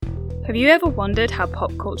Have you ever wondered how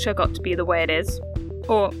pop culture got to be the way it is?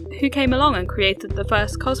 Or who came along and created the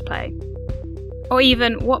first cosplay? Or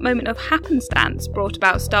even what moment of happenstance brought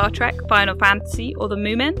about Star Trek, Final Fantasy, or the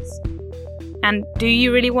Moomins? And do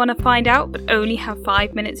you really want to find out but only have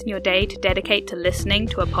 5 minutes in your day to dedicate to listening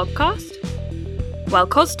to a podcast? Well,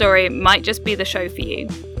 Cos Story might just be the show for you.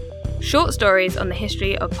 Short stories on the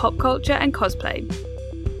history of pop culture and cosplay,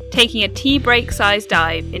 taking a tea break sized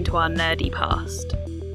dive into our nerdy past.